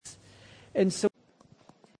And so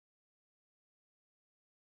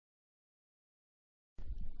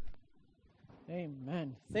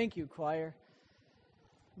Amen. Thank you, choir.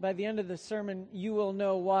 By the end of the sermon, you will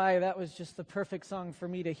know why that was just the perfect song for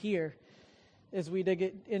me to hear as we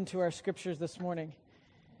dig into our scriptures this morning.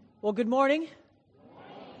 Well, good morning.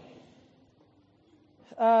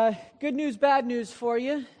 Good news, bad news for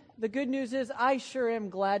you. The good news is I sure am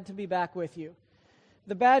glad to be back with you.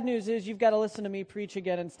 The bad news is you've got to listen to me preach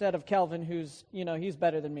again instead of Kelvin, who's, he's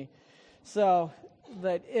better than me. So,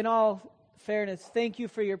 but in all fairness, thank you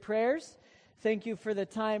for your prayers. Thank you for the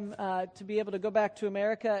time to be able to go back to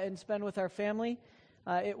America and spend with our family.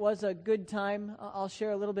 It was a good time. I'll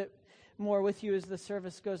share a little bit more with you as the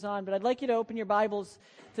service goes on. But I'd like you to open your Bibles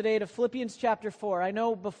today to Philippians chapter 4. I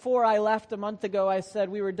know before I left a month ago, I said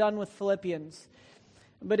we were done with Philippians.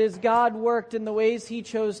 But as God worked in the ways He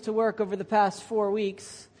chose to work over the past 4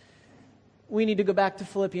 weeks, we need to go back to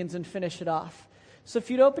Philippians and finish it off. So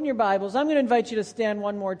if you'd open your Bibles, I'm going to invite you to stand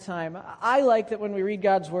one more time. I like that when we read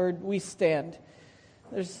God's Word, we stand.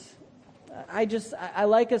 I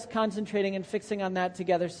like us concentrating and fixing on that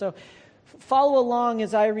together. So follow along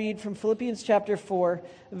as I read from Philippians chapter 4,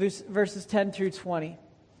 verses 10 through 20.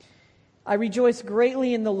 I rejoice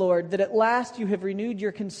greatly in the Lord that at last you have renewed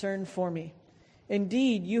your concern for me.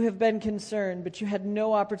 Indeed, you have been concerned, but you had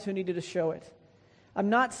no opportunity to show it. I'm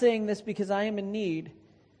not saying this because I am in need,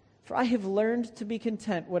 for I have learned to be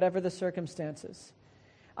content whatever the circumstances.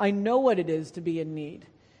 I know what it is to be in need,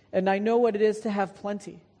 and I know what it is to have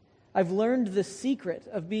plenty. I've learned the secret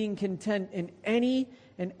of being content in any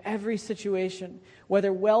and every situation,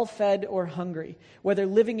 whether well-fed or hungry, whether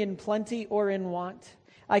living in plenty or in want.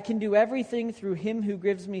 I can do everything through Him who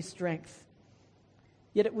gives me strength.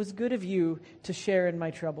 Yet it was good of you to share in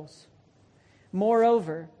my troubles.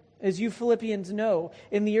 Moreover, as you Philippians know,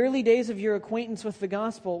 in the early days of your acquaintance with the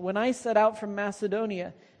gospel, when I set out from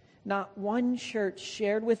Macedonia, not one church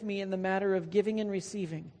shared with me in the matter of giving and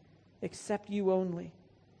receiving, except you only.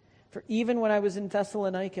 For even when I was in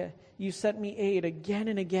Thessalonica, you sent me aid again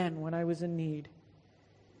and again when I was in need.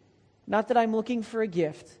 Not that I'm looking for a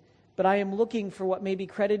gift, but I am looking for what may be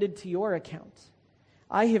credited to your account.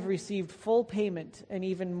 I have received full payment and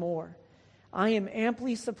even more. I am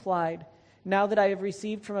amply supplied now that I have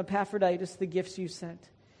received from Epaphroditus the gifts you sent.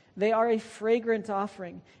 They are a fragrant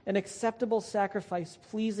offering, an acceptable sacrifice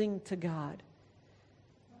pleasing to God.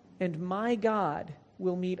 And my God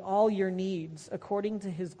will meet all your needs according to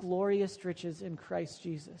His glorious riches in Christ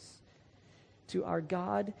Jesus. To our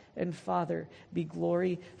God and Father be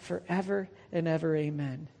glory forever and ever.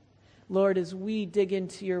 Amen. Lord, as we dig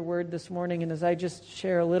into your word this morning, and as I just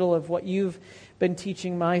share a little of what you've been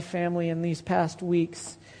teaching my family in these past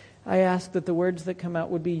weeks, I ask that the words that come out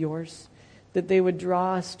would be yours, that they would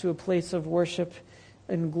draw us to a place of worship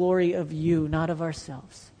and glory of you, not of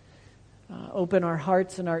ourselves. Open our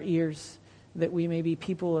hearts and our ears that we may be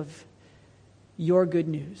people of your good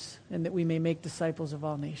news and that we may make disciples of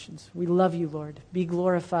all nations. We love you, Lord. Be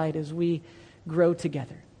glorified as we grow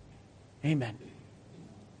together. Amen.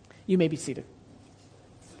 You may be seated.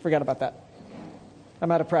 Forgot about that.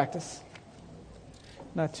 I'm out of practice.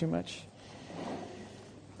 Not too much.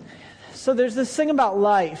 So there's this thing about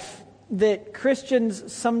life that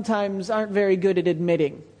Christians sometimes aren't very good at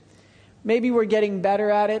admitting. Maybe we're getting better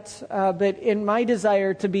at it, but in my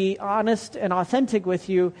desire to be honest and authentic with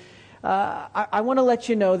you, I want to let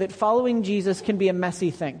you know that following Jesus can be a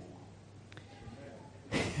messy thing.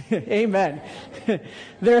 Amen.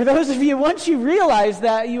 There are those of you, once you realize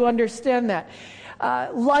that, you understand that.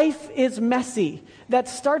 Life is messy. That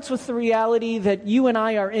starts with the reality that you and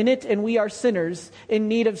I are in it, and we are sinners in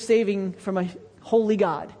need of saving from a holy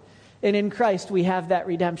God. And in Christ we have that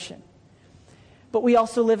redemption. But we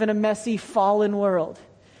also live in a messy, fallen world.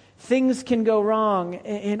 Things can go wrong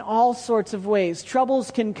in all sorts of ways.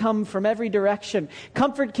 Troubles can come from every direction.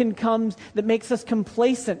 Comfort can come that makes us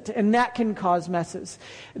complacent, and that can cause messes.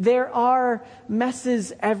 There are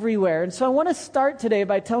messes everywhere. And so I want to start today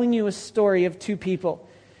by telling you a story of two people.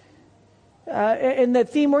 In the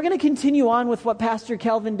theme, we're going to continue on with what Pastor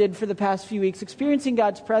Kelvin did for the past few weeks, experiencing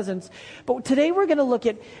God's presence. But today we're going to look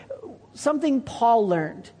at something Paul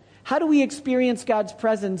learned. How do we experience God's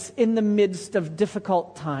presence in the midst of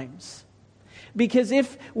difficult times? Because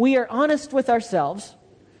if we are honest with ourselves,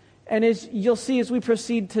 and as you'll see as we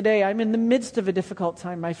proceed today, I'm in the midst of a difficult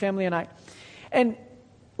time, my family and I. And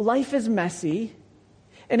life is messy.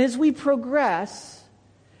 And as we progress,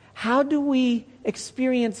 how do we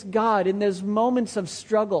experience God in those moments of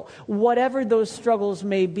struggle, whatever those struggles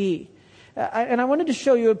may be? And I wanted to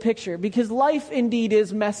show you a picture because life indeed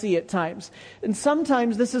is messy at times. And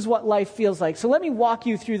sometimes this is what life feels like. So let me walk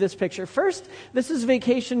you through this picture. First, this is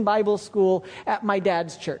Vacation Bible School at my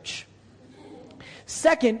dad's church.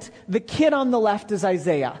 Second, the kid on the left is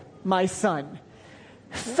Isaiah, my son.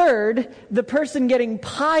 Third, the person getting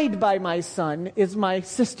pied by my son is my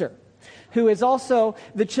sister, who is also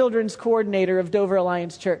the children's coordinator of Dover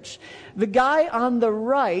Alliance Church. The guy on the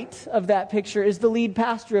right of that picture is the lead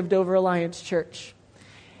pastor of Dover Alliance Church.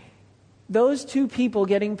 Those two people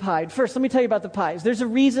getting pied. First, let me tell you about the pies. There's a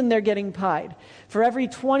reason they're getting pied. For every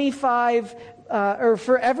for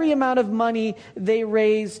every amount of money they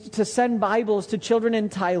raised to send Bibles to children in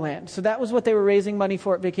Thailand. So that was what they were raising money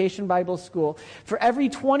for at Vacation Bible School. For every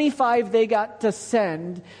 25 they got to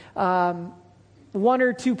send, one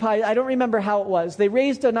or two pies, I don't remember how it was. They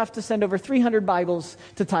raised enough to send over 300 Bibles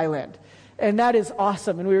to Thailand. And that is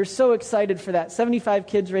awesome. And we were so excited for that. 75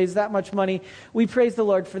 kids raised that much money. We praise the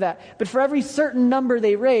Lord for that. But for every certain number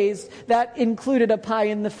they raised, that included a pie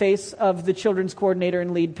in the face of the children's coordinator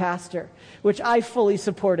and lead pastor, which I fully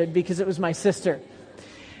supported because it was my sister.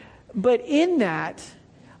 But in that,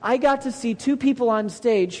 I got to see two people on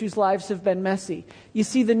stage whose lives have been messy. You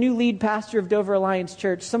see the new lead pastor of Dover Alliance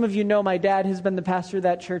Church. Some of you know my dad has been the pastor of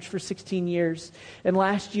that church for 16 years. And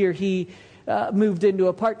last year he moved into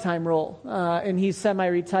a part-time role. And he's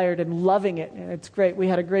semi-retired and loving it. And it's great. We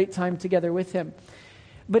had a great time together with him.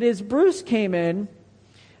 But as Bruce came in,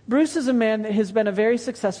 Bruce is a man that has been a very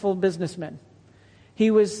successful businessman. He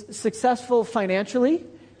was successful financially.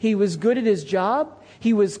 He was good at his job.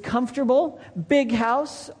 He was comfortable, big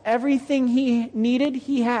house, everything he needed,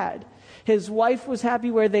 he had. His wife was happy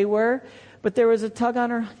where they were, but there was a tug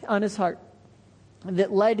on his heart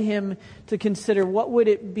that led him to consider what would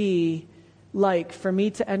it be like for me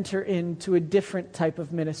to enter into a different type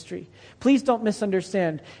of ministry. Please don't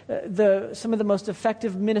misunderstand. Some of the most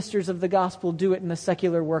effective ministers of the gospel do it in the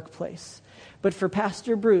secular workplace. But for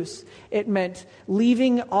Pastor Bruce, it meant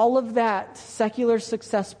leaving all of that secular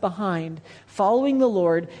success behind, following the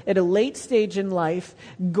Lord at a late stage in life,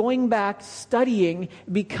 going back, studying,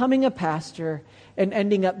 becoming a pastor, and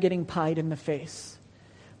ending up getting pied in the face.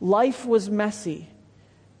 Life was messy.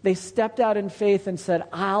 They stepped out in faith and said,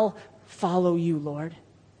 I'll follow you, Lord.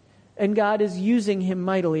 And God is using him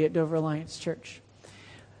mightily at Dover Alliance Church.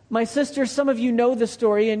 My sister, some of you know the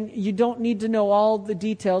story, and you don't need to know all the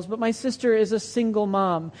details, but my sister is a single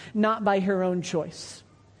mom, not by her own choice.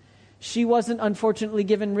 She wasn't, unfortunately,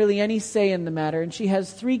 given really any say in the matter, and she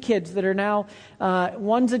has 3 kids that are now,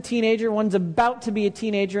 one's a teenager, one's about to be a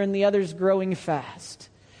teenager, and the other's growing fast.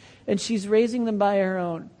 And she's raising them by her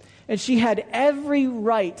own. And she had every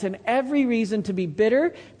right and every reason to be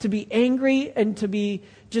bitter, to be angry, and to be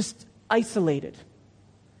just isolated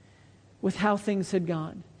with how things had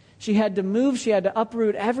gone. She had to move. She had to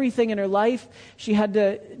uproot everything in her life. She had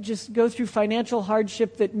to just go through financial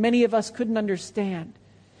hardship that many of us couldn't understand.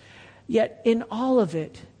 Yet in all of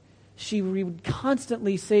it, she would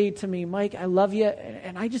constantly say to me, Mike, I love you,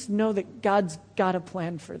 and I just know that God's got a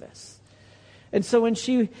plan for this. And so when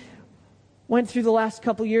she went through the last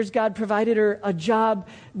couple years, God provided her a job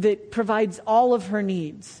that provides all of her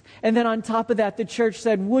needs. And then on top of that, the church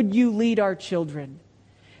said, would you lead our children?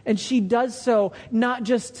 And she does so not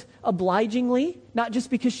just obligingly, not just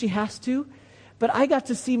because she has to, but I got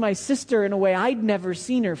to see my sister in a way I'd never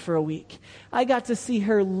seen her for a week. I got to see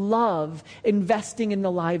her love investing in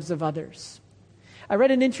the lives of others. I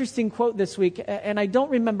read an interesting quote this week, and I don't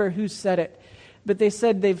remember who said it, but they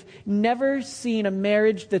said they've never seen a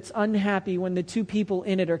marriage that's unhappy when the 2 people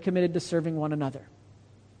in it are committed to serving one another.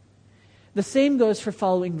 The same goes for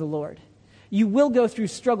following the Lord. You will go through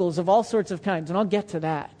struggles of all sorts of kinds, and I'll get to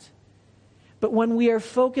that. But when we are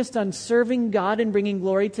focused on serving God and bringing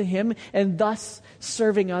glory to Him, and thus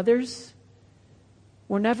serving others,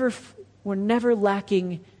 we're never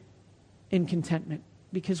lacking in contentment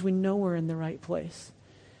because we know we're in the right place.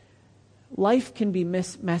 Life can be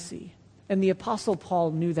messy, and the Apostle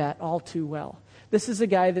Paul knew that all too well. This is a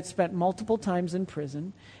guy that spent multiple times in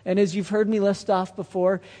prison, and as you've heard me list off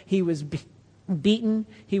before, he was beaten,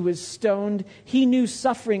 he was stoned. He knew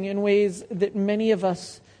suffering in ways that many of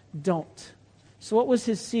us don't. So what was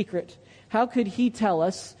his secret? How could he tell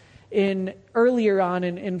us earlier on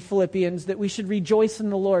in Philippians that we should rejoice in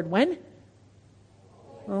the Lord? When?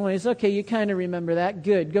 Always. Okay, you kind of remember that.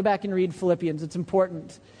 Good. Go back and read Philippians. It's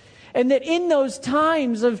important. And that in those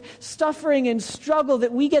times of suffering and struggle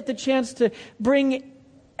that we get the chance to bring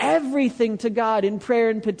everything to God in prayer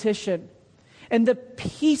and petition. And the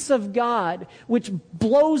peace of God, which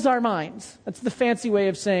blows our minds. That's the fancy way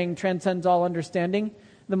of saying transcends all understanding.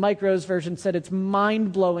 The Mike Rose version said it's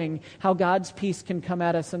mind-blowing how God's peace can come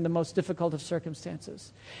at us in the most difficult of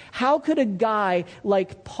circumstances. How could a guy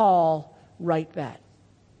like Paul write that?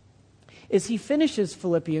 As he finishes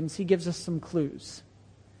Philippians, he gives us some clues.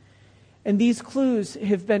 And these clues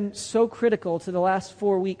have been so critical to the last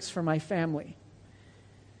 4 weeks for my family.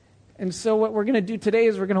 And so what we're going to do today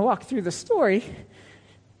is we're going to walk through the story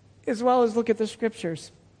as well as look at the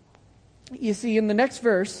scriptures. You see, in the next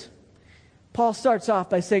verse, Paul starts off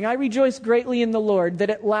by saying, I rejoice greatly in the Lord that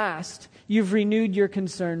at last you've renewed your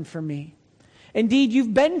concern for me. Indeed,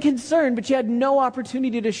 you've been concerned, but you had no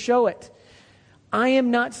opportunity to show it. I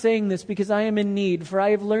am not saying this because I am in need, for I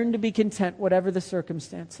have learned to be content whatever the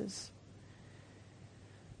circumstances.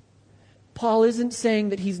 Paul isn't saying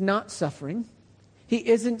that he's not suffering. He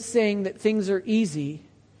isn't saying that things are easy.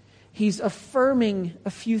 He's affirming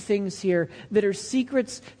a few things here that are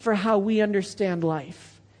secrets for how we understand life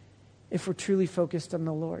if we're truly focused on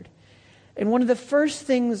the Lord. And one of the first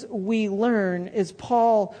things we learn is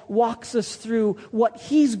Paul walks us through what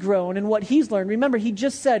he's grown and what he's learned. Remember, he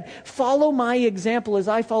just said, follow my example as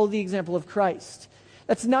I follow the example of Christ.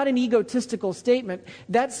 That's not an egotistical statement.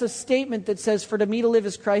 That's a statement that says, for to me to live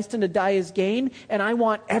is Christ and to die is gain, and I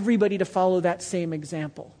want everybody to follow that same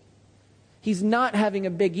example. He's not having a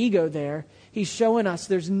big ego there. He's showing us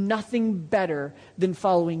there's nothing better than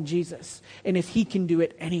following Jesus. And if he can do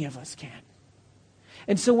it, any of us can.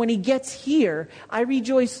 And so when he gets here, I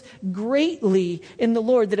rejoice greatly in the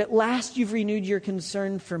Lord that at last you've renewed your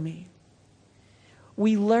concern for me.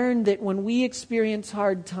 We learn that when we experience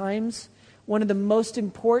hard times, one of the most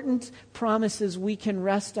important promises we can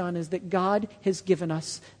rest on is that God has given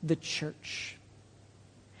us the church.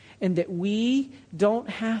 And that we don't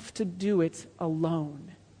have to do it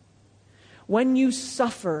alone. When you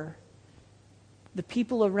suffer, the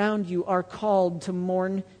people around you are called to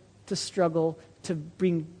mourn, to struggle, to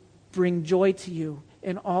bring joy to you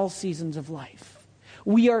in all seasons of life.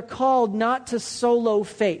 We are called not to solo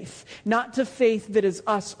faith, not to faith that is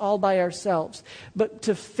us all by ourselves, but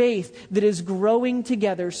to faith that is growing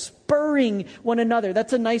together, spurring one another.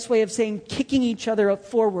 That's a nice way of saying kicking each other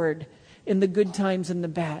forward in the good times and the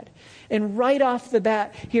bad. And right off the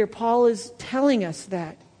bat here, Paul is telling us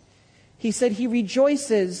that. He said he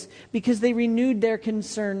rejoices because they renewed their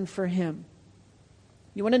concern for him.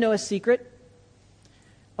 You want to know a secret?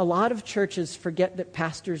 A lot of churches forget that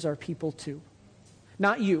pastors are people too.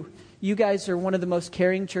 Not you. You guys are one of the most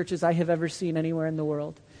caring churches I have ever seen anywhere in the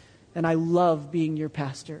world. And I love being your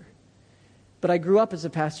pastor. But I grew up as a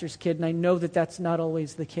pastor's kid, and I know that that's not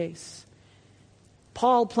always the case.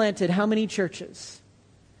 Paul planted how many churches?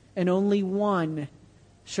 And only one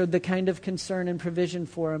showed the kind of concern and provision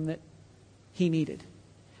for him that he needed.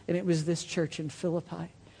 And it was this church in Philippi.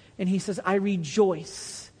 And he says, I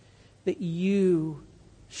rejoice that you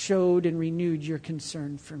showed and renewed your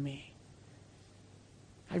concern for me.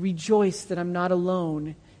 I rejoice that I'm not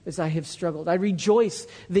alone as I have struggled. I rejoice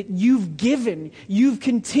that you've given, you've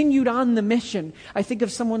continued on the mission. I think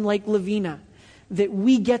of someone like Lavina, that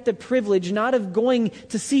we get the privilege not of going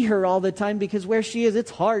to see her all the time because where she is,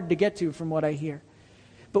 it's hard to get to from what I hear.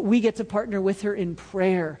 But we get to partner with her in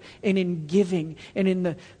prayer and in giving and in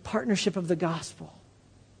the partnership of the gospel.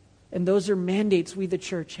 And those are mandates we, the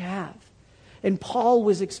church, have. And Paul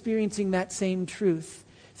was experiencing that same truth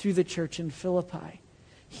through the church in Philippi.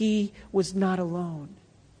 He was not alone.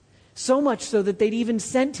 So much so that they'd even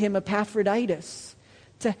sent him Epaphroditus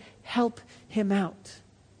to help him out.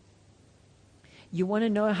 You want to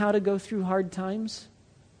know how to go through hard times?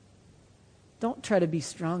 Don't try to be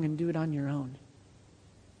strong and do it on your own.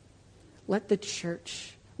 Let the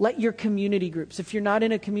church, let your community groups. If you're not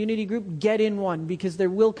in a community group, get in one, because there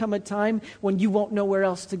will come a time when you won't know where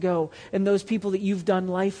else to go. And those people that you've done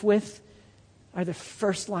life with are the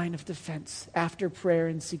first line of defense after prayer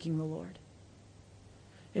and seeking the Lord.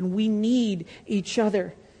 And we need each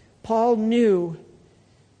other. Paul knew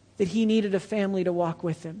that he needed a family to walk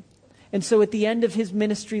with him. And so at the end of his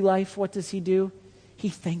ministry life, what does he do? He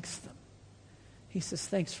thanks them. He says,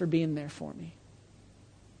 thanks for being there for me.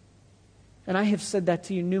 And I have said that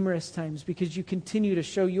to you numerous times because you continue to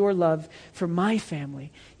show your love for my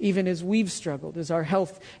family, even as we've struggled, as our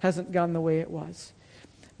health hasn't gone the way it was.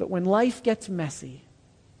 But when life gets messy,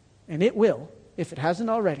 and it will, if it hasn't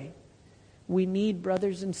already, we need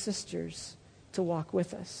brothers and sisters to walk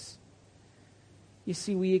with us. You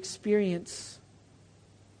see, we experience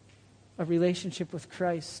a relationship with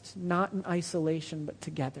Christ, not in isolation, but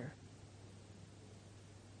together.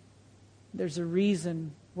 There's a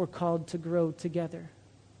reason we're called to grow together.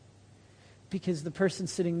 Because the person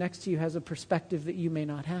sitting next to you has a perspective that you may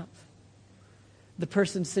not have. The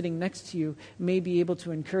person sitting next to you may be able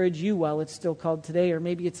to encourage you while it's still called today, or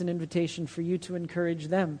maybe it's an invitation for you to encourage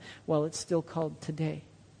them while it's still called today.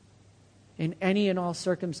 In any and all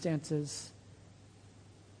circumstances,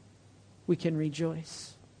 we can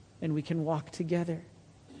rejoice and we can walk together.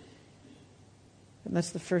 And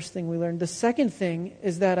that's the first thing we learned. The second thing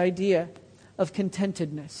is that idea of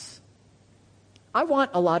contentedness. I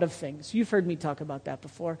want a lot of things. You've heard me talk about that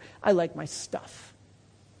before. I like my stuff.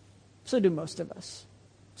 So do most of us.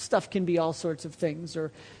 Stuff can be all sorts of things,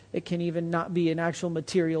 or it can even not be an actual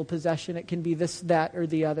material possession. It can be this, that, or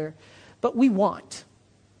the other. But we want.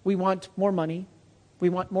 We want more money. We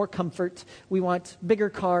want more comfort. We want bigger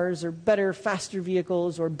cars or better, faster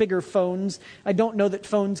vehicles or bigger phones. I don't know that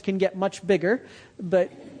phones can get much bigger,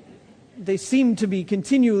 but they seem to be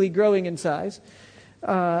continually growing in size.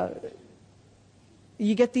 You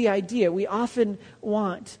get the idea. We often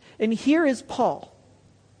want. And here is Paul.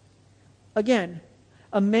 Again,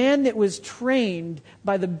 a man that was trained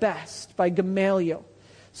by the best, by Gamaliel.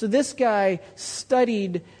 So this guy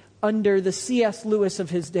studied under the C.S. Lewis of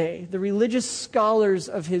his day, the religious scholars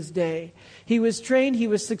of his day. He was trained, he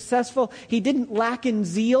was successful, he didn't lack in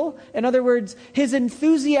zeal. In other words, his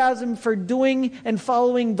enthusiasm for doing and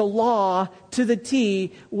following the law to the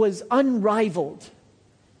T was unrivaled.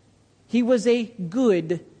 He was a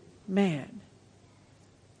good man.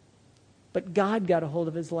 But God got a hold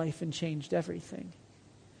of his life and changed everything.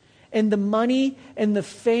 And the money and the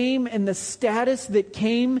fame and the status that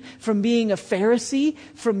came from being a Pharisee,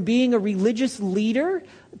 from being a religious leader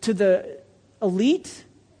to the elite,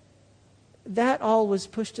 that all was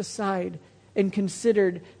pushed aside and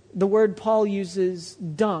considered, the word Paul uses,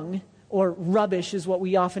 dung, or rubbish is what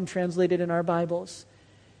we often translate it in our Bibles.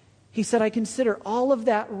 He said, I consider all of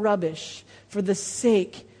that rubbish for the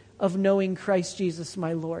sake of knowing Christ Jesus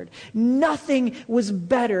my Lord. Nothing was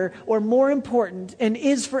better or more important, and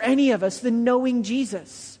is for any of us, than knowing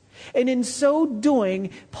Jesus. And in so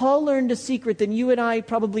doing, Paul learned a secret that you and I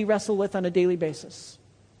probably wrestle with on a daily basis.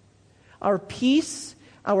 Our peace,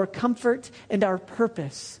 our comfort, and our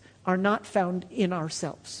purpose are not found in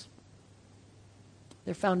ourselves.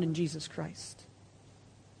 They're found in Jesus Christ.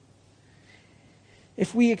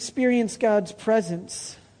 If we experience God's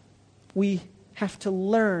presence, we have to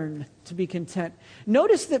learn to be content.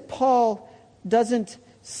 Notice that Paul doesn't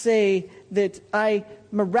say that I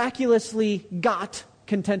miraculously got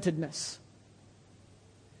contentedness.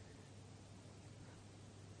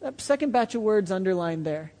 That second batch of words underlined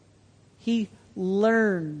there. He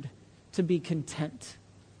learned to be content.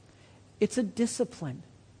 It's a discipline.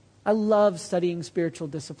 I love studying spiritual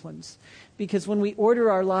disciplines because when we order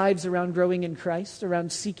our lives around growing in Christ,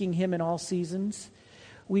 around seeking Him in all seasons,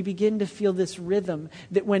 we begin to feel this rhythm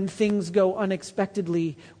that when things go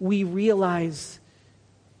unexpectedly, we realize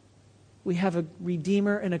we have a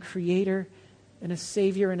Redeemer and a Creator and a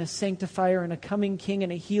Savior and a Sanctifier and a coming King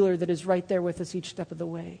and a Healer that is right there with us each step of the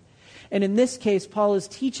way. And in this case, Paul is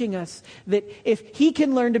teaching us that if he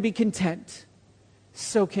can learn to be content,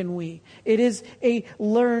 so can we. It is a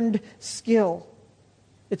learned skill.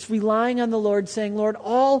 It's relying on the Lord, saying, Lord,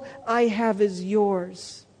 all I have is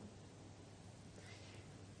yours.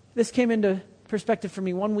 This came into perspective for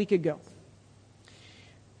me 1 week ago.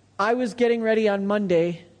 I was getting ready on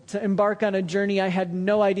Monday to embark on a journey. I had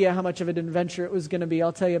no idea how much of an adventure it was going to be.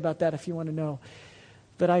 I'll tell you about that if you want to know.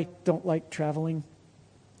 But I don't like traveling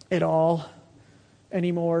at all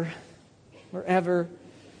anymore or ever.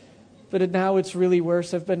 But now it's really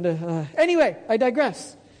worse. I've been to... Anyway, I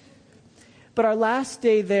digress. But our last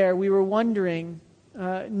day there, we were wondering...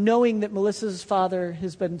 knowing that Melissa's father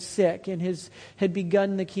has been sick and had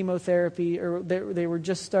begun the chemotherapy, or they were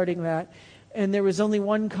just starting that, and there was only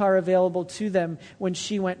one car available to them when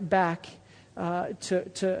she went back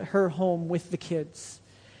to her home with the kids.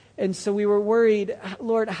 And so we were worried,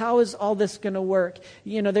 Lord, how is all this going to work?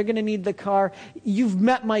 You know, they're going to need the car. You've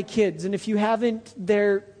met my kids, and if you haven't,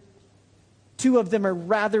 two of them are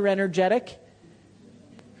rather energetic,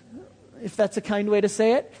 if that's a kind way to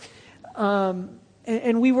say it.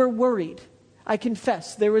 And we were worried. I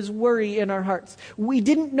confess, there was worry in our hearts. We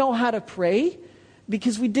didn't know how to pray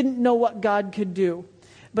because we didn't know what God could do.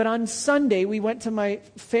 But on Sunday, we went to my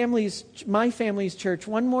family's church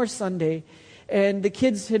one more Sunday, and the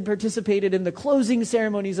kids had participated in the closing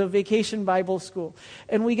ceremonies of Vacation Bible School.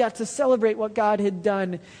 And we got to celebrate what God had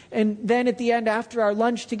done. And then at the end, after our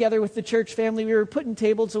lunch together with the church family, we were putting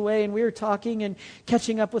tables away, and we were talking and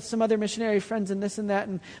catching up with some other missionary friends and this and that.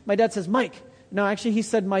 And my dad says, Mike. No, actually, he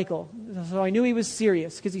said Michael. So I knew he was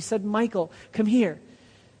serious because he said, Michael, come here.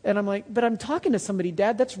 And I'm like, but I'm talking to somebody,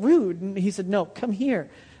 Dad. That's rude. And he said, no, come here.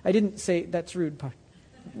 I didn't say that's rude part.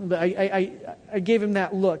 But I gave him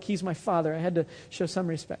that look. He's my father. I had to show some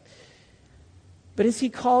respect. But as he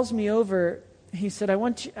calls me over, he said, I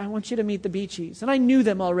want you to meet the Beachies. And I knew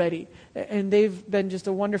them already. And they've been just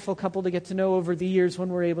a wonderful couple to get to know over the years when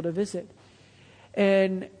we're able to visit.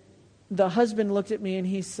 And the husband looked at me and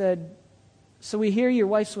he said, so we hear your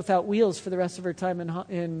wife's without wheels for the rest of her time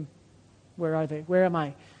in where are they? Where am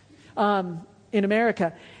I? In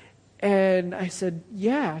America. And I said,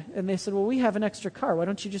 yeah. And they said, well, we have an extra car. Why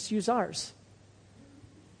don't you just use ours?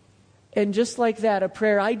 And just like that, a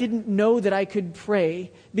prayer I didn't know that I could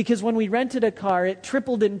pray, because when we rented a car, it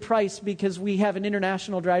tripled in price because we have an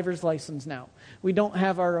international driver's license now. We don't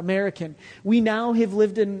have our American. We now have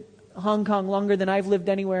lived in Hong Kong longer than I've lived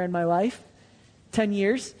anywhere in my life, 10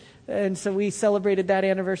 years. And so we celebrated that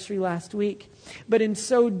anniversary last week. But in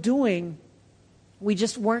so doing, we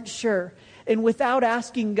just weren't sure. And without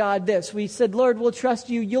asking God this, we said, Lord, we'll trust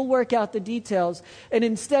you. You'll work out the details. And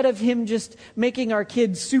instead of him just making our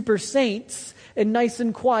kids super saints and nice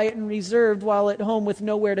and quiet and reserved while at home with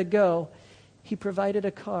nowhere to go, he provided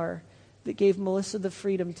a car that gave Melissa the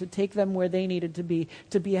freedom to take them where they needed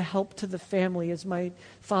to be a help to the family as my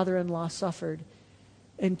father-in-law suffered,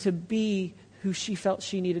 and to be who she felt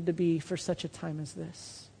she needed to be for such a time as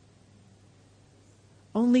this.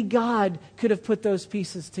 Only God could have put those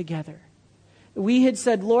pieces together. We had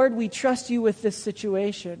said, Lord, we trust you with this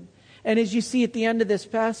situation. And as you see at the end of this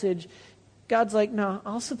passage, God's like, no,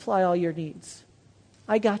 I'll supply all your needs.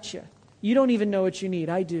 I got you. You don't even know what you need.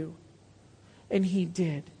 I do. And he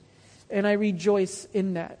did. And I rejoice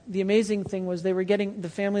in that. The amazing thing was they were getting, the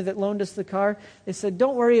family that loaned us the car, they said,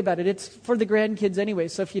 don't worry about it. It's for the grandkids anyway.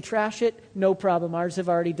 So if you trash it, no problem. Ours have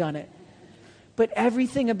already done it. But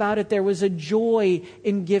everything about it, there was a joy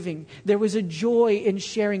in giving. There was a joy in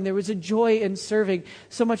sharing. There was a joy in serving.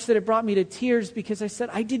 So much that it brought me to tears, because I said,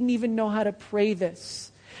 I didn't even know how to pray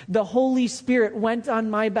this. The Holy Spirit went on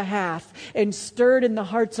my behalf and stirred in the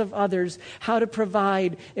hearts of others how to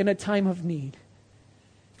provide in a time of need.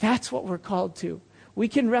 That's what we're called to. We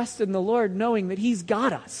can rest in the Lord knowing that he's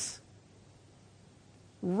got us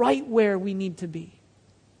right where we need to be.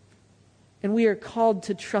 And we are called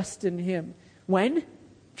to trust in him. When?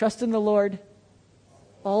 Trust in the Lord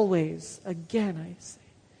always. Again, I say.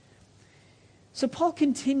 So Paul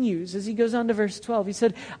continues as he goes on to verse 12. He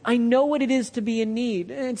said, I know what it is to be in need.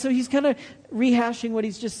 And so he's kind of rehashing what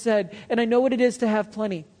he's just said. And I know what it is to have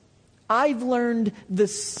plenty. I've learned the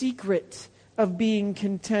secret of being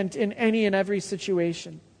content in any and every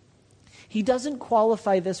situation. He doesn't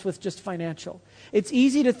qualify this with just financial. It's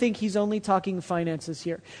easy to think he's only talking finances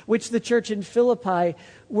here, which the church in Philippi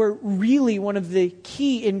were really one of the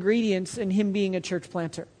key ingredients in him being a church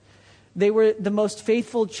planter. They were the most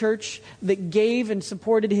faithful church that gave and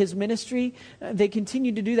supported his ministry. They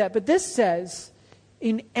continued to do that. But this says,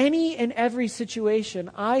 in any and every situation,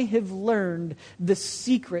 I have learned the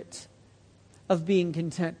secret of being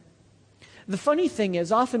content. The funny thing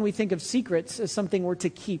is, often we think of secrets as something we're to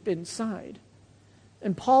keep inside.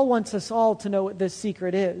 And Paul wants us all to know what this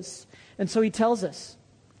secret is. And so he tells us,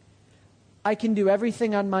 I can do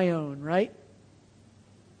everything on my own, right?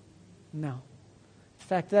 No. In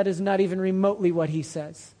fact, that is not even remotely what he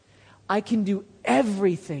says. I can do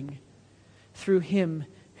everything through him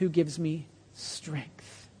who gives me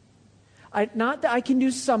strength. Not that I can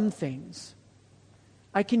do some things.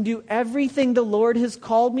 I can do everything the Lord has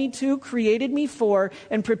called me to, created me for,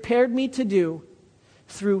 and prepared me to do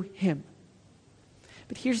through him.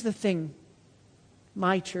 But here's the thing,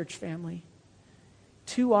 my church family.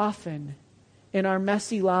 Too often in our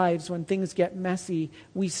messy lives, when things get messy,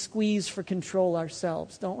 we squeeze for control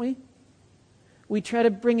ourselves, don't we? We try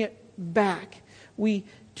to bring it back. We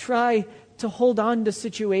try to hold on to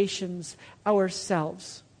situations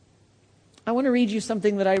ourselves. I want to read you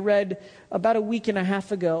something that I read about a week and a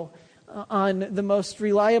half ago on the most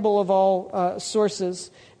reliable of all sources,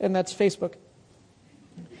 and that's Facebook.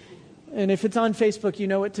 And if it's on Facebook, you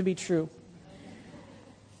know it to be true.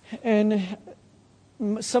 And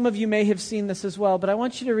some of you may have seen this as well, but I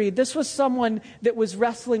want you to read. This was someone that was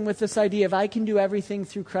wrestling with this idea of I can do everything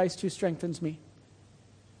through Christ who strengthens me.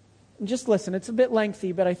 And just listen, it's a bit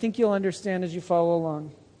lengthy, but I think you'll understand as you follow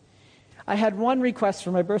along. I had one request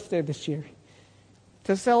for my birthday this year,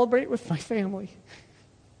 to celebrate with my family.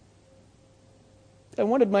 I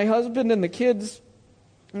wanted my husband and the kids,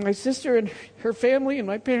 and my sister and her family and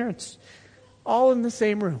my parents, all in the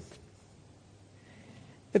same room.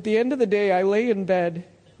 At the end of the day, I lay in bed,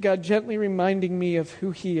 God gently reminding me of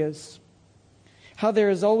who he is. How there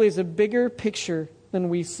is always a bigger picture than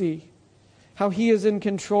we see. How he is in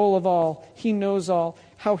control of all. He knows all.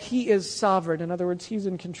 How he is sovereign. In other words, he's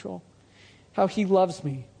in control. how He loves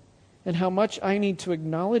me, and how much I need to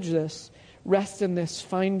acknowledge this, rest in this,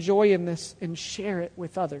 find joy in this, and share it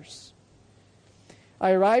with others.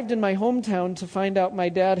 I arrived in my hometown to find out my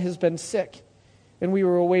dad has been sick, and we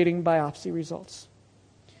were awaiting biopsy results.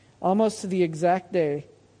 Almost to the exact day,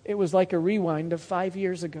 it was like a rewind of 5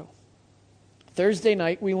 years ago. Thursday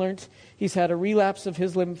night, we learned he's had a relapse of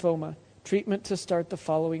his lymphoma, treatment to start the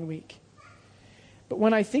following week. But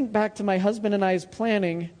when I think back to my husband and I's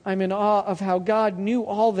planning, I'm in awe of how God knew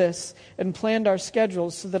all this and planned our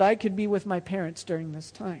schedules so that I could be with my parents during this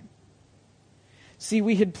time. See,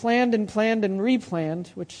 we had planned and replanned,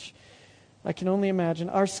 which I can only imagine,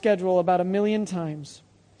 our schedule about 1 million times.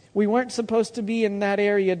 We weren't supposed to be in that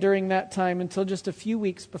area during that time until just a few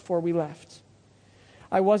weeks before we left.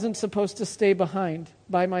 I wasn't supposed to stay behind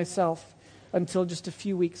by myself until just a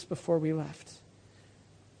few weeks before we left.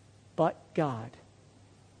 But God.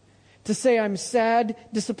 To say I'm sad,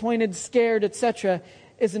 disappointed, scared, etc.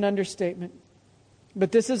 is an understatement.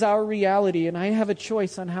 But this is our reality, and I have a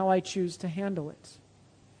choice on how I choose to handle it.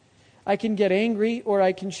 I can get angry, or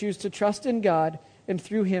I can choose to trust in God and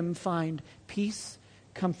through Him find peace,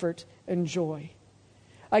 comfort, and joy.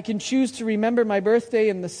 I can choose to remember my birthday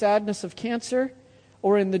in the sadness of cancer,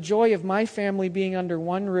 or in the joy of my family being under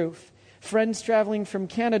one roof, friends traveling from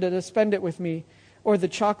Canada to spend it with me, or the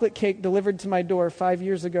chocolate cake delivered to my door 5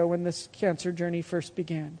 years ago when this cancer journey first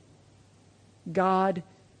began. God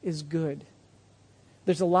is good.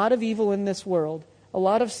 There's a lot of evil in this world, a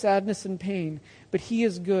lot of sadness and pain, but He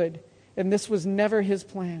is good, and this was never His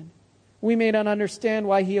plan. We may not understand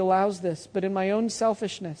why He allows this, but in my own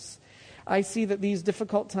selfishness, I see that these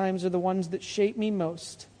difficult times are the ones that shape me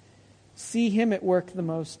most. See Him at work the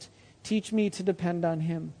most. Teach me to depend on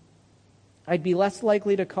Him. I'd be less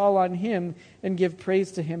likely to call on Him and give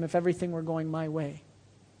praise to Him if everything were going my way.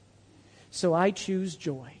 So I choose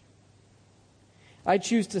joy. I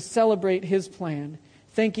choose to celebrate His plan,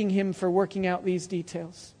 thanking Him for working out these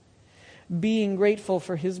details, being grateful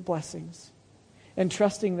for His blessings, and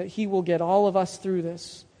trusting that He will get all of us through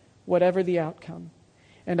this, whatever the outcome.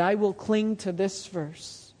 And I will cling to this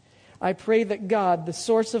verse. I pray that God, the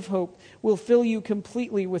source of hope, will fill you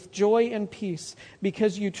completely with joy and peace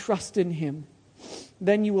because you trust in Him.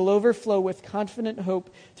 Then you will overflow with confident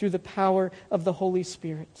hope through the power of the Holy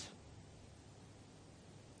Spirit.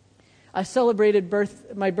 I celebrated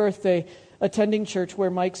my birthday attending church where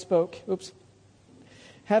Mike spoke.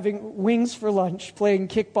 Having wings for lunch, playing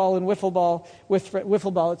kickball and wiffle ball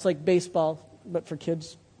wiffle ball. It's like baseball, but for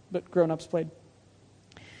kids, but grown-ups played.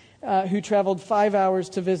 Who traveled 5 hours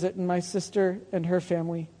to visit, and my sister and her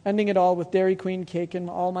family, ending it all with Dairy Queen cake and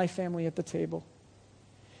all my family at the table.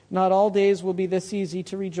 Not all days will be this easy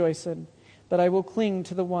to rejoice in, but I will cling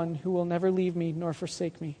to the one who will never leave me nor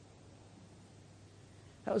forsake me.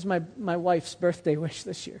 That was my wife's birthday wish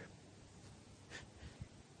this year.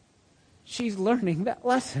 She's learning that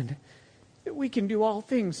lesson, that we can do all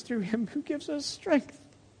things through Him who gives us strength.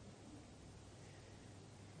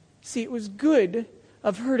 See, it was good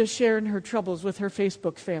of her to share in her troubles with her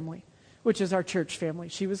Facebook family, which is our church family.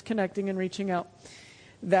 She was connecting and reaching out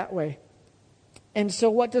that way. And so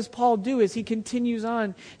what does Paul do is he continues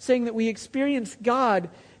on saying that we experience God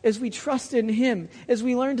as we trust in Him, as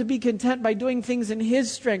we learn to be content by doing things in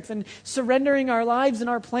His strength and surrendering our lives and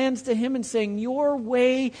our plans to Him and saying, your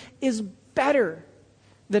way is better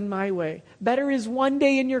than my way. Better is one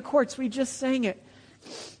day in your courts. We just sang it.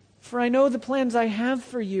 For I know the plans I have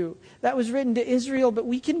for you. That was written to Israel, but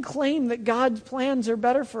we can claim that God's plans are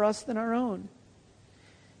better for us than our own.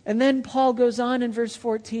 And then Paul goes on in verse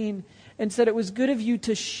 14 and said, it was good of you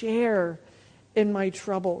to share in my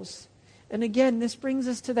troubles. And again, this brings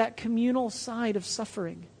us to that communal side of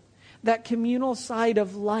suffering, that communal side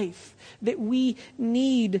of life, that we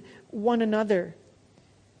need one another.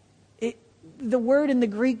 The word in the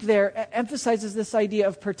Greek there emphasizes this idea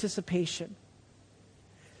of participation.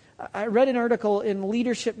 I read an article in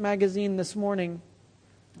Leadership magazine this morning.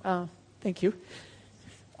 Thank you.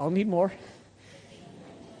 I'll need more.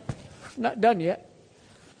 Not done yet.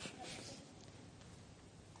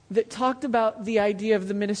 That talked about the idea of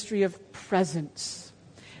the ministry of presence.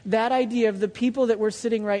 That idea of the people that we're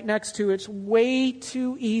sitting right next to. It's way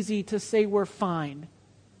too easy to say we're fine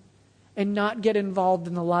and not get involved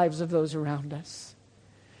in the lives of those around us.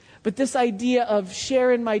 But this idea of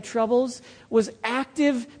share in my troubles was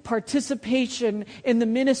active participation in the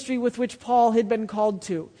ministry with which Paul had been called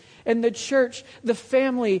to. And the church, the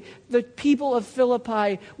family, the people of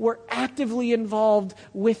Philippi were actively involved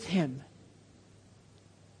with him.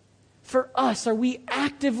 For us, are we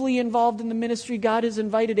actively involved in the ministry God has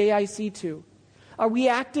invited AIC to? Are we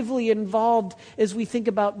actively involved as we think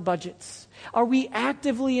about budgets? Are we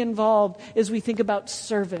actively involved as we think about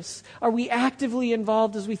service? Are we actively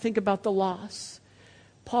involved as we think about the loss?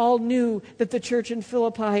 Paul knew that the church in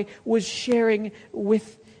Philippi was sharing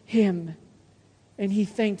with him, and he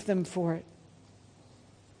thanked them for it.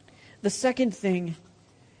 The second thing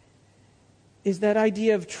is that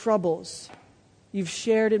idea of troubles. You've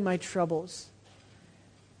shared in my troubles.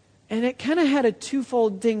 And it kind of had a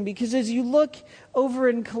twofold thing, because as you look over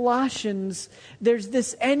in Colossians, there's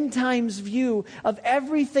this end times view of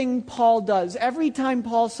everything Paul does. Every time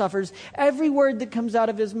Paul suffers, every word that comes out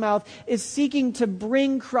of his mouth is seeking to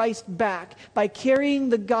bring Christ back by carrying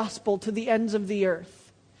the gospel to the ends of the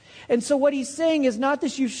earth. And so what he's saying is not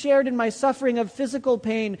that you've shared in my suffering of physical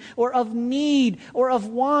pain or of need or of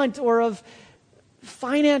want or of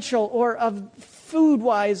financial or of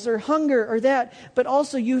food-wise or hunger or that, but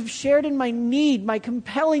also you've shared in my need, my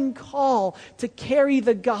compelling call to carry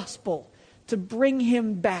the gospel, to bring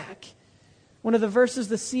him back. One of the verses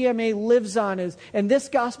the CMA lives on is, and this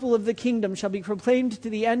gospel of the kingdom shall be proclaimed to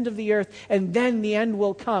the end of the earth, and then the end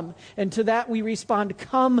will come. And to that we respond,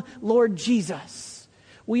 come, Lord Jesus.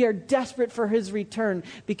 We are desperate for his return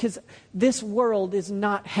because this world is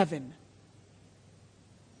not heaven.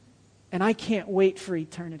 And I can't wait for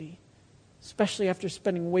eternity. Especially after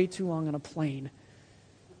spending way too long on a plane.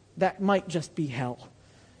 That might just be hell.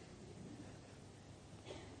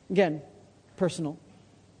 Again, personal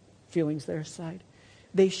feelings there aside.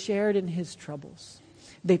 They shared in his troubles.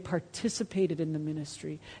 They participated in the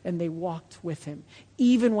ministry, and they walked with him.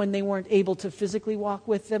 Even when they weren't able to physically walk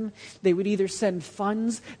with them, they would either send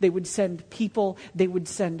funds, they would send people, they would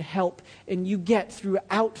send help. And you get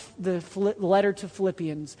throughout the letter to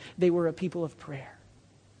Philippians, they were a people of prayer.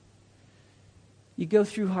 You go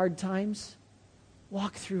through hard times,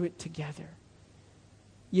 walk through it together.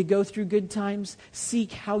 You go through good times,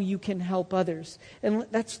 seek how you can help others. And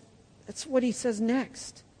that's what he says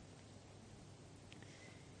next.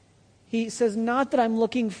 He says, not that I'm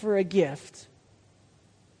looking for a gift,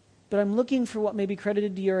 but I'm looking for what may be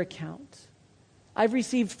credited to your account. I've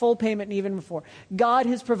received full payment even before. God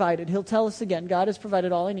has provided. He'll tell us again, God has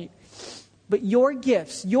provided all I need. But your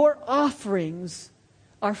gifts, your offerings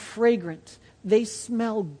are fragrant. They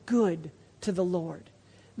smell good to the Lord.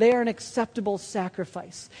 They are an acceptable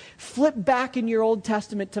sacrifice. Flip back in your Old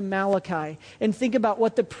Testament to Malachi and think about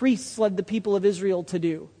what the priests led the people of Israel to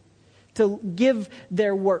do. To give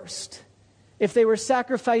their worst. If they were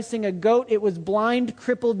sacrificing a goat, it was blind,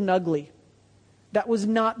 crippled, and ugly. That was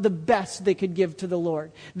not the best they could give to the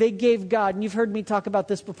Lord. They gave God, and you've heard me talk about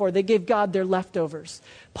this before, they gave God their leftovers.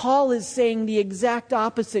 Paul is saying the exact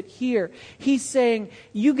opposite here. He's saying,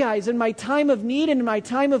 you guys, in my time of need and in my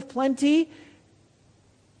time of plenty,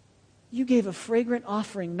 you gave a fragrant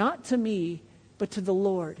offering, not to me, but to the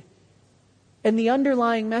Lord. And the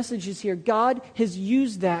underlying message is here. God has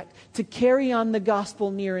used that to carry on the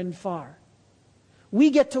gospel near and far. We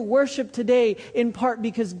get to worship today in part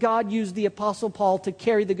because God used the Apostle Paul to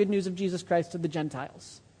carry the good news of Jesus Christ to the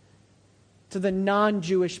Gentiles, to the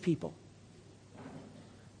non-Jewish people.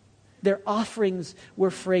 Their offerings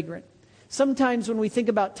were fragrant. Sometimes when we think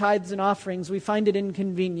about tithes and offerings, we find it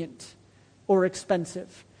inconvenient or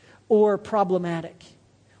expensive or problematic.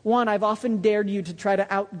 One, I've often dared you to try to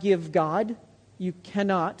outgive God. You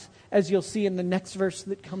cannot, as you'll see in the next verse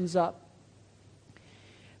that comes up.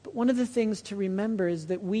 But one of the things to remember is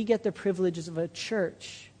that we get the privileges of a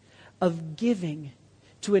church, of giving,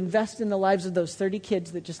 to invest in the lives of those 30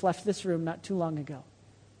 kids that just left this room not too long ago.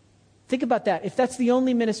 Think about that. If that's the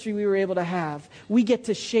only ministry we were able to have, we get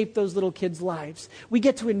to shape those little kids' lives. We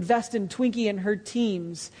get to invest in Twinkie and her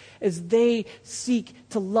teams as they seek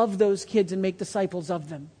to love those kids and make disciples of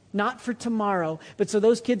them. Not for tomorrow, but so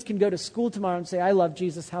those kids can go to school tomorrow and say, I love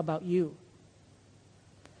Jesus, how about you?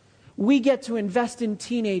 We get to invest in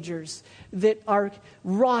teenagers that are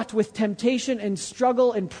wrought with temptation and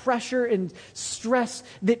struggle and pressure and stress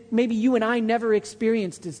that maybe you and I never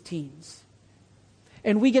experienced as teens.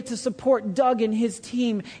 And we get to support Doug and his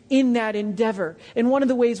team in that endeavor. And one of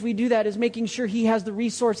the ways we do that is making sure he has the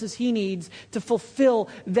resources he needs to fulfill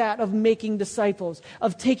that of making disciples,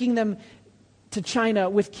 of taking them to China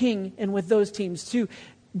with King and with those teams, to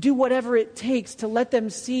do whatever it takes to let them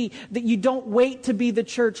see that you don't wait to be the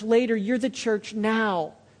church later. You're the church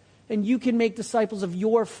now. And you can make disciples of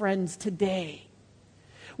your friends today.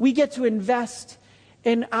 We get to invest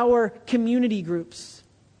in our community groups.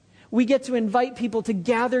 We get to invite people to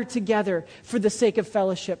gather together for the sake of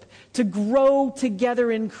fellowship, to grow together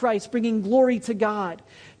in Christ, bringing glory to God,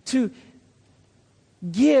 to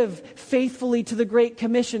Give faithfully to the Great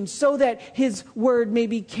Commission so that His word may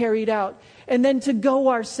be carried out. And then to go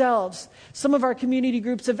ourselves. Some of our community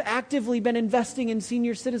groups have actively been investing in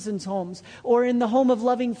senior citizens' homes or in the home of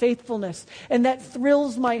loving faithfulness. And that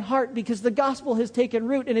thrills my heart because the gospel has taken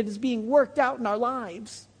root and it is being worked out in our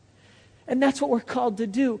lives. And that's what we're called to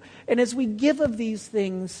do. And as we give of these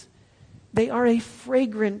things, they are a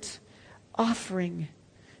fragrant offering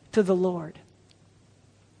to the Lord.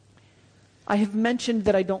 I have mentioned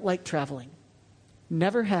that I don't like traveling.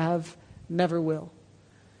 Never have, never will.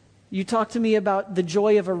 You talk to me about the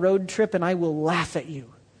joy of a road trip and I will laugh at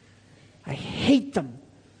you. I hate them.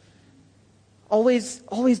 Always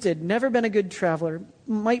did. Never been a good traveler.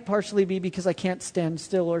 Might partially be because I can't stand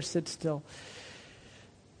still or sit still.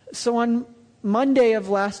 So on Monday of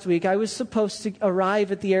last week, I was supposed to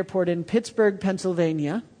arrive at the airport in Pittsburgh,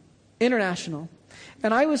 Pennsylvania, international.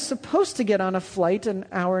 And I was supposed to get on a flight an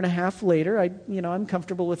hour and a half later. I'm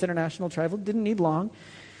comfortable with international travel. Didn't need long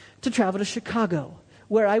to travel to Chicago,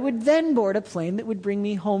 where I would then board a plane that would bring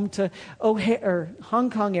me home to Hong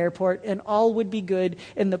Kong Airport, and all would be good,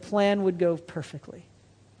 and the plan would go perfectly.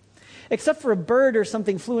 Except for a bird or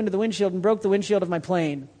something flew into the windshield and broke the windshield of my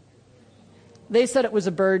plane. They said it was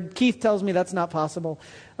a bird. Keith tells me that's not possible.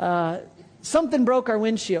 Something broke our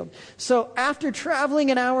windshield. So after traveling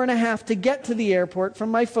an hour and a half to get to the airport from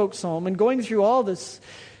my folks' home and going through all this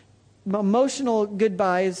emotional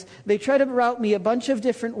goodbyes, they try to route me a bunch of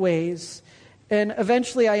different ways. And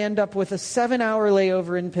eventually I end up with a 7-hour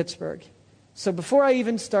layover in Pittsburgh. So before I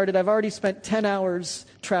even started, I've already spent 10 hours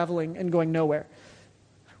traveling and going nowhere.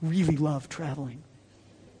 I really love traveling.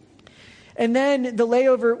 And then the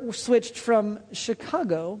layover switched from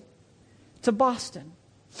Chicago to Boston.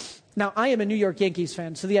 Now, I am a New York Yankees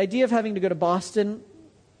fan, so the idea of having to go to Boston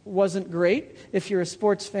wasn't great. If you're a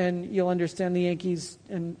sports fan, you'll understand the Yankees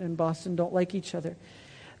and Boston don't like each other.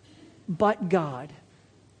 But God,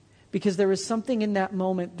 because there was something in that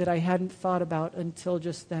moment that I hadn't thought about until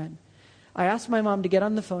just then. I asked my mom to get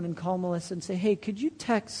on the phone and call Melissa and say, hey, could you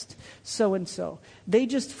text so-and-so? They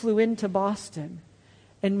just flew into Boston,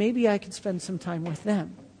 and maybe I could spend some time with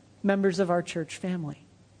them, members of our church family.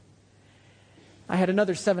 I had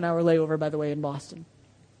another 7-hour layover, by the way, in Boston.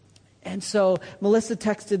 And so Melissa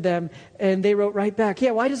texted them, and they wrote right back,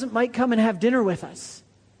 yeah, why doesn't Mike come and have dinner with us?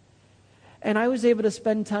 And I was able to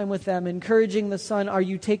spend time with them, encouraging the son, are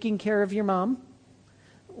you taking care of your mom?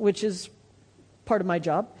 Which is part of my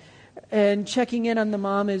job. And checking in on the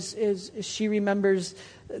mom as she remembers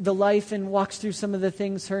the life and walks through some of the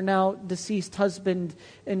things her now deceased husband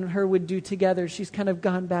and her would do together. She's kind of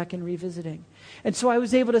gone back and revisiting. And so I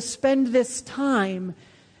was able to spend this time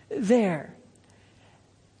there.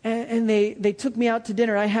 And they took me out to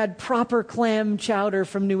dinner. I had proper clam chowder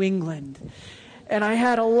from New England. And I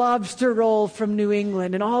had a lobster roll from New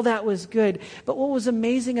England, and all that was good. But what was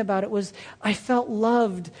amazing about it was I felt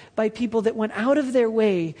loved by people that went out of their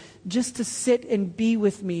way just to sit and be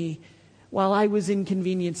with me while I was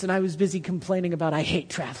inconvenienced and I was busy complaining about I hate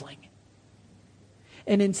traveling.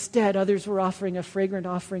 And instead, others were offering a fragrant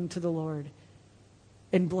offering to the Lord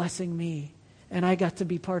and blessing me. And I got to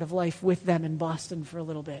be part of life with them in Boston for a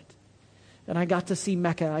little bit. And I got to see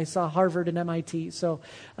Mecca. I saw Harvard and MIT, so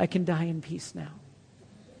I can die in peace now.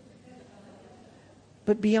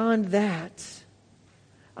 But beyond that,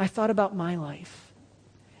 I thought about my life.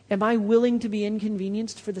 Am I willing to be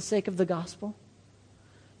inconvenienced for the sake of the gospel?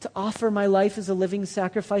 To offer my life as a living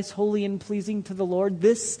sacrifice, holy and pleasing to the Lord?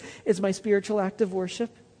 This is my spiritual act of worship.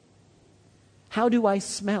 How do I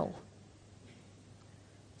smell?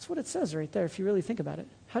 That's what it says right there, if you really think about it.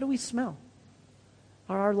 How do we smell?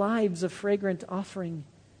 Are our lives a fragrant offering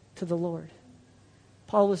to the Lord?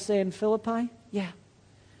 Paul was saying, Philippi, yeah,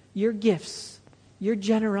 your gifts, your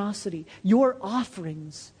generosity, your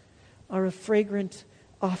offerings are a fragrant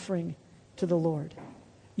offering to the Lord.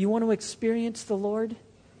 You want to experience the Lord?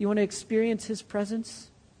 You want to experience His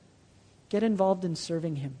presence? Get involved in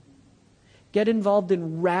serving Him. Get involved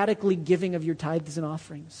in radically giving of your tithes and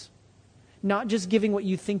offerings. Not just giving what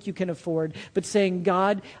you think you can afford, but saying,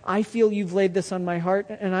 God, I feel you've laid this on my heart,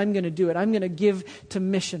 and I'm going to do it. I'm going to give to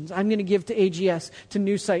missions. I'm going to give to AGS, to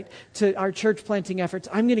New Site, to our church planting efforts.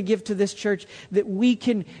 I'm going to give to this church that we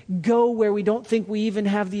can go where we don't think we even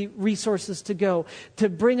have the resources to go, to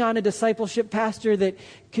bring on a discipleship pastor that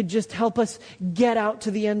could just help us get out to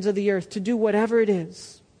the ends of the earth, to do whatever it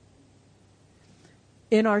is.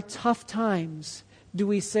 In our tough times, do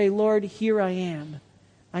we say, Lord, here I am.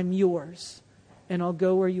 I'm yours, and I'll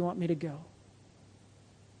go where you want me to go.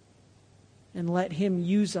 And let Him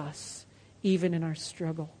use us even in our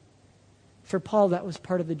struggle. For Paul, that was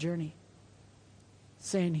part of the journey.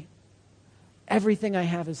 Saying, Everything I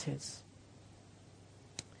have is his.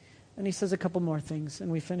 And he says a couple more things, and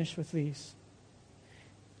we finish with these.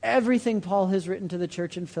 Everything Paul has written to the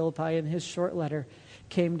church in Philippi in his short letter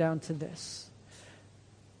came down to this.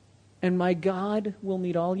 And my God will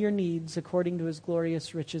meet all your needs according to his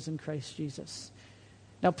glorious riches in Christ Jesus.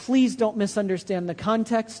 Now, please don't misunderstand the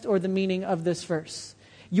context or the meaning of this verse.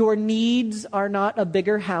 Your needs are not a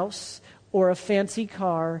bigger house or a fancy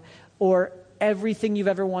car or everything you've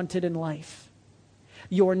ever wanted in life.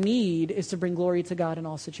 Your need is to bring glory to God in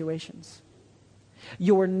all situations.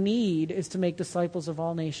 Your need is to make disciples of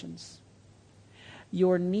all nations.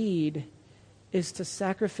 Your need is to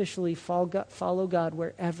sacrificially follow God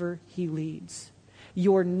wherever he leads.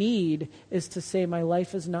 Your need is to say, my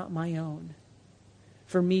life is not my own.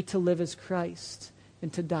 For me to live as Christ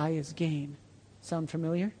and to die as gain. Sound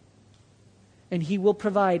familiar? And he will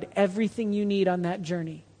provide everything you need on that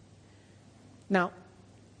journey. Now,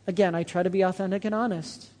 again, I try to be authentic and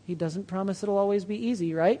honest. He doesn't promise it'll always be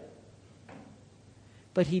easy, right?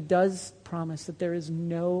 But he does promise that there is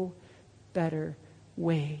no better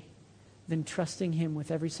way than trusting him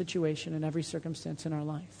with every situation and every circumstance in our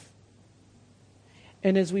life.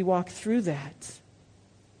 And as we walk through that,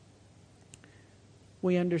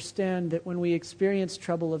 we understand that when we experience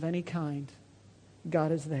trouble of any kind,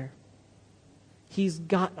 God is there. He's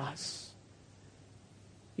got us.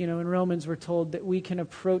 You know, in Romans we're told that we can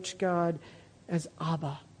approach God as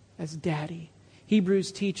Abba, as Daddy.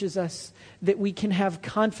 Hebrews teaches us that we can have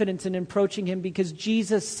confidence in approaching him because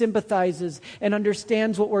Jesus sympathizes and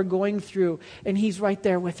understands what we're going through, and he's right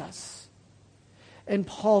there with us. And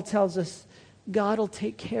Paul tells us, God will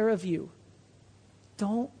take care of you.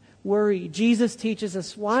 Don't worry. Jesus teaches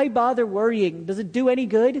us, why bother worrying? Does it do any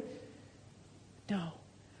good? No.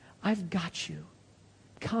 I've got you.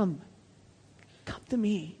 Come to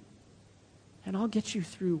me, and I'll get you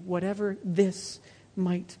through whatever this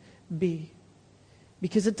might be.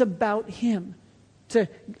 Because it's about him. To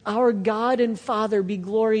our God and Father be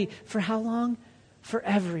glory for how long? For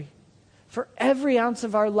every ounce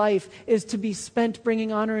of our life is to be spent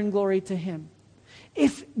bringing honor and glory to him.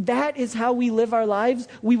 If that is how we live our lives,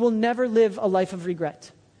 we will never live a life of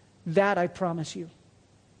regret. That I promise you.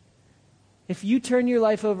 If you turn your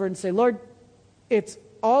life over and say, Lord, it's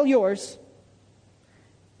all yours,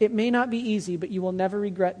 it may not be easy, but you will never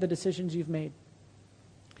regret the decisions you've made.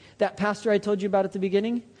 That pastor I told you about at the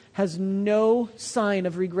beginning has no sign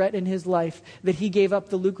of regret in his life that he gave up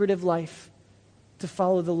the lucrative life to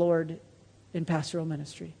follow the Lord in pastoral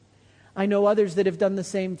ministry. I know others that have done the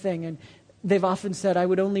same thing, and they've often said, I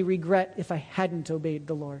would only regret if I hadn't obeyed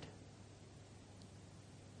the Lord.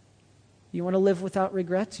 You want to live without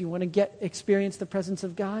regrets? You want to experience the presence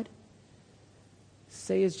of God?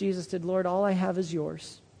 Say as Jesus did, Lord, all I have is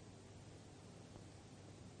yours.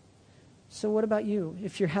 So what about you?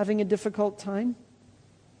 If you're having a difficult time,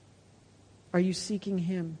 are you seeking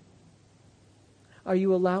him? Are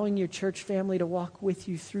you allowing your church family to walk with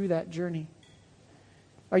you through that journey?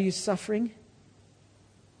 Are you suffering?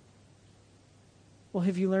 Well,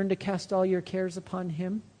 have you learned to cast all your cares upon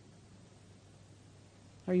him?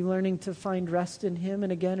 Are you learning to find rest in him?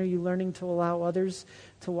 And again, are you learning to allow others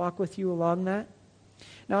to walk with you along that?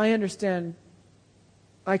 Now, I understand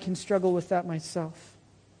I can struggle with that myself.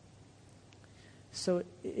 So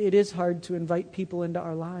it is hard to invite people into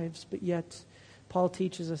our lives, but yet Paul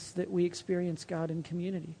teaches us that we experience God in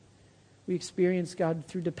community. We experience God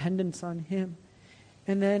through dependence on him.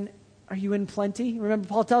 And then, are you in plenty? Remember,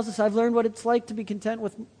 Paul tells us, I've learned what it's like to be content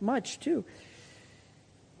with much, too.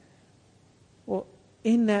 Well,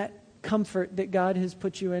 in that comfort that God has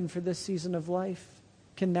put you in for this season of life,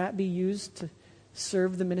 can that be used to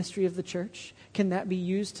serve the ministry of the church? Can that be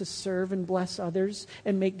used to serve and bless others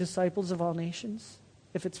and make disciples of all nations?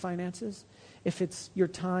 If it's finances, if it's your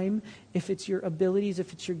time, if it's your abilities,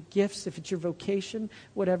 if it's your gifts, if it's your vocation,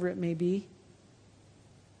 whatever it may be.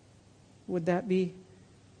 Would that be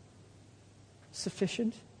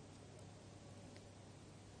sufficient?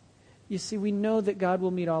 You see, we know that God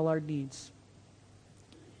will meet all our needs.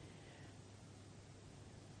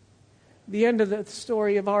 The end of the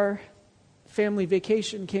story of our family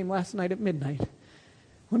vacation came last night at midnight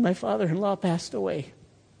when my father-in-law passed away.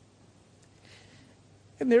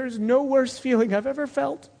 And there is no worse feeling I've ever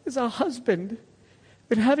felt as a husband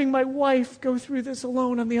than having my wife go through this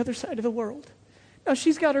alone on the other side of the world. Now,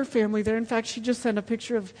 she's got her family there. In fact, she just sent a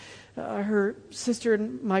picture of her sister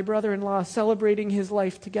and my brother-in-law celebrating his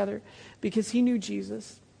life together because he knew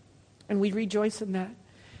Jesus. And we rejoice in that.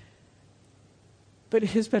 But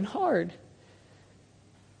it has been hard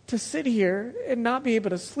to sit here and not be able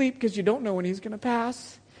to sleep because you don't know when he's going to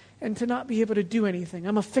pass, and to not be able to do anything.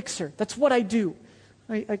 I'm a fixer. That's what I do.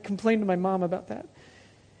 I complained to my mom about that.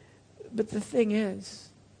 But the thing is,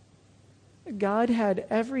 God had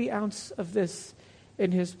every ounce of this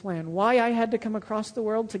in his plan. Why I had to come across the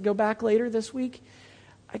world to go back later this week,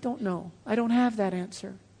 I don't know. I don't have that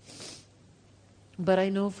answer. But I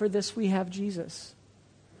know for this we have Jesus.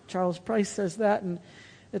 Charles Price says that, and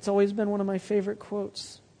it's always been one of my favorite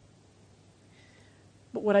quotes.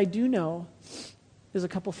 But what I do know is a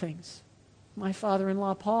couple things. My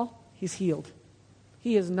father-in-law, Paul, he's healed.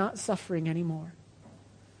 He is not suffering anymore.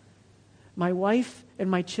 My wife and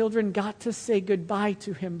my children got to say goodbye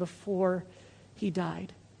to him before he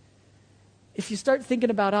died. If you start thinking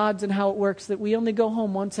about odds and how it works, that we only go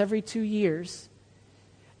home once every 2 years,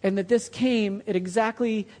 and that this came at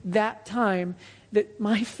exactly that time that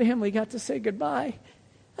my family got to say goodbye,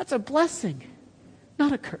 that's a blessing,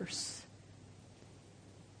 not a curse.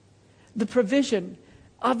 The provision,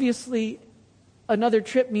 obviously, another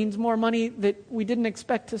trip means more money that we didn't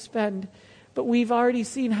expect to spend, but we've already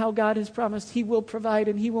seen how God has promised he will provide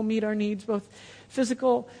and he will meet our needs, both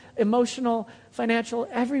physical, emotional, financial,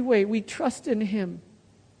 every way. We trust in him.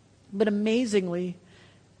 But amazingly,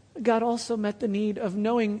 God also met the need of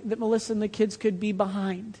knowing that Melissa and the kids could be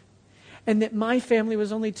behind, and that my family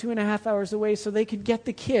was only 2.5 hours away, so they could get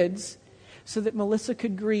the kids so that Melissa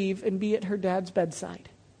could grieve and be at her dad's bedside.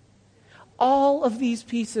 All of these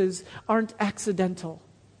pieces aren't accidental.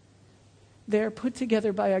 They're put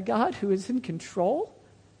together by a God who is in control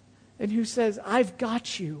and who says, I've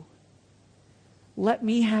got you. Let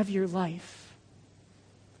me have your life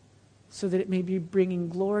so that it may be bringing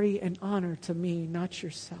glory and honor to me, not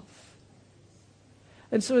yourself.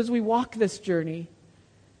 And so as we walk this journey,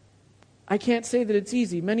 I can't say that it's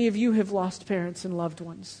easy. Many of you have lost parents and loved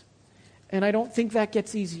ones, and I don't think that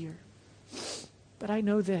gets easier. But I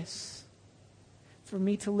know this. For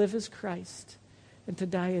me to live as Christ and to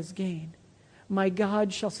die as gain. My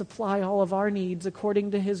God shall supply all of our needs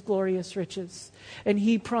according to his glorious riches. And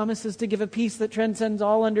he promises to give a peace that transcends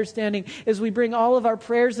all understanding as we bring all of our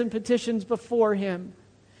prayers and petitions before him.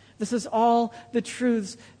 This is all the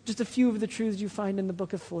truths, just a few of the truths you find in the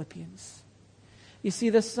book of Philippians. You see,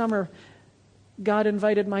 this summer, God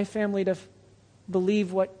invited my family to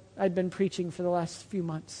believe what I'd been preaching for the last few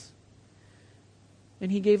months.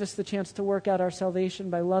 And he gave us the chance to work out our salvation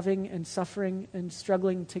by loving and suffering and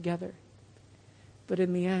struggling together. But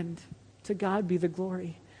in the end, to God be the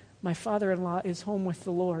glory. My father-in-law is home with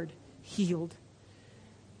the Lord, healed.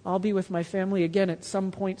 I'll be with my family again at some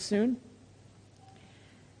point soon.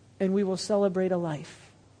 And we will celebrate a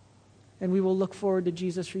life. And we will look forward to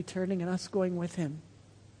Jesus returning and us going with him.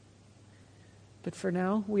 But for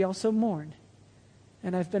now, we also mourn.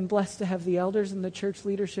 And I've been blessed to have the elders and the church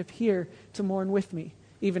leadership here to mourn with me,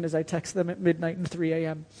 even as I text them at midnight and 3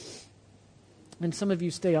 a.m. And some of you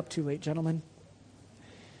stay up too late, gentlemen.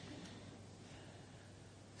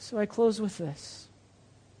 So I close with this.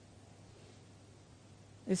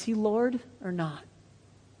 Is he Lord or not?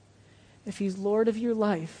 If he's Lord of your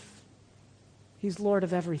life, he's Lord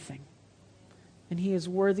of everything. And he is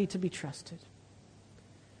worthy to be trusted.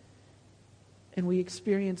 And we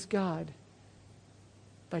experience God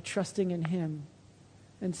by trusting in him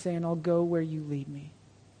and saying, I'll go where you lead me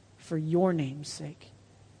for your name's sake,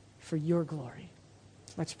 for your glory.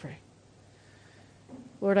 Let's pray.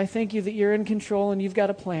 Lord, I thank you that you're in control and you've got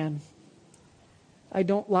a plan. I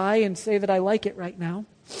don't lie and say that I like it right now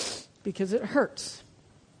because it hurts.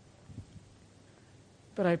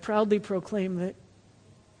 But I proudly proclaim that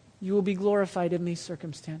you will be glorified in these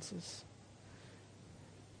circumstances.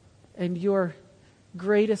 And your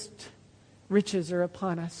greatest riches are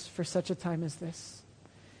upon us for such a time as this.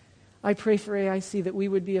 I pray for AIC that we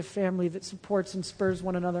would be a family that supports and spurs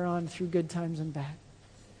one another on through good times and bad.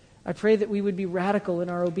 I pray that we would be radical in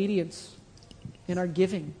our obedience, in our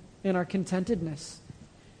giving, in our contentedness,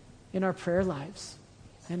 in our prayer lives,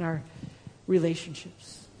 in our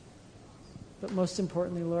relationships. But most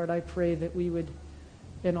importantly, Lord, I pray that we would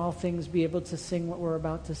in all things be able to sing what we're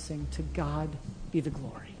about to sing. To God be the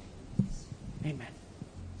glory. Amen.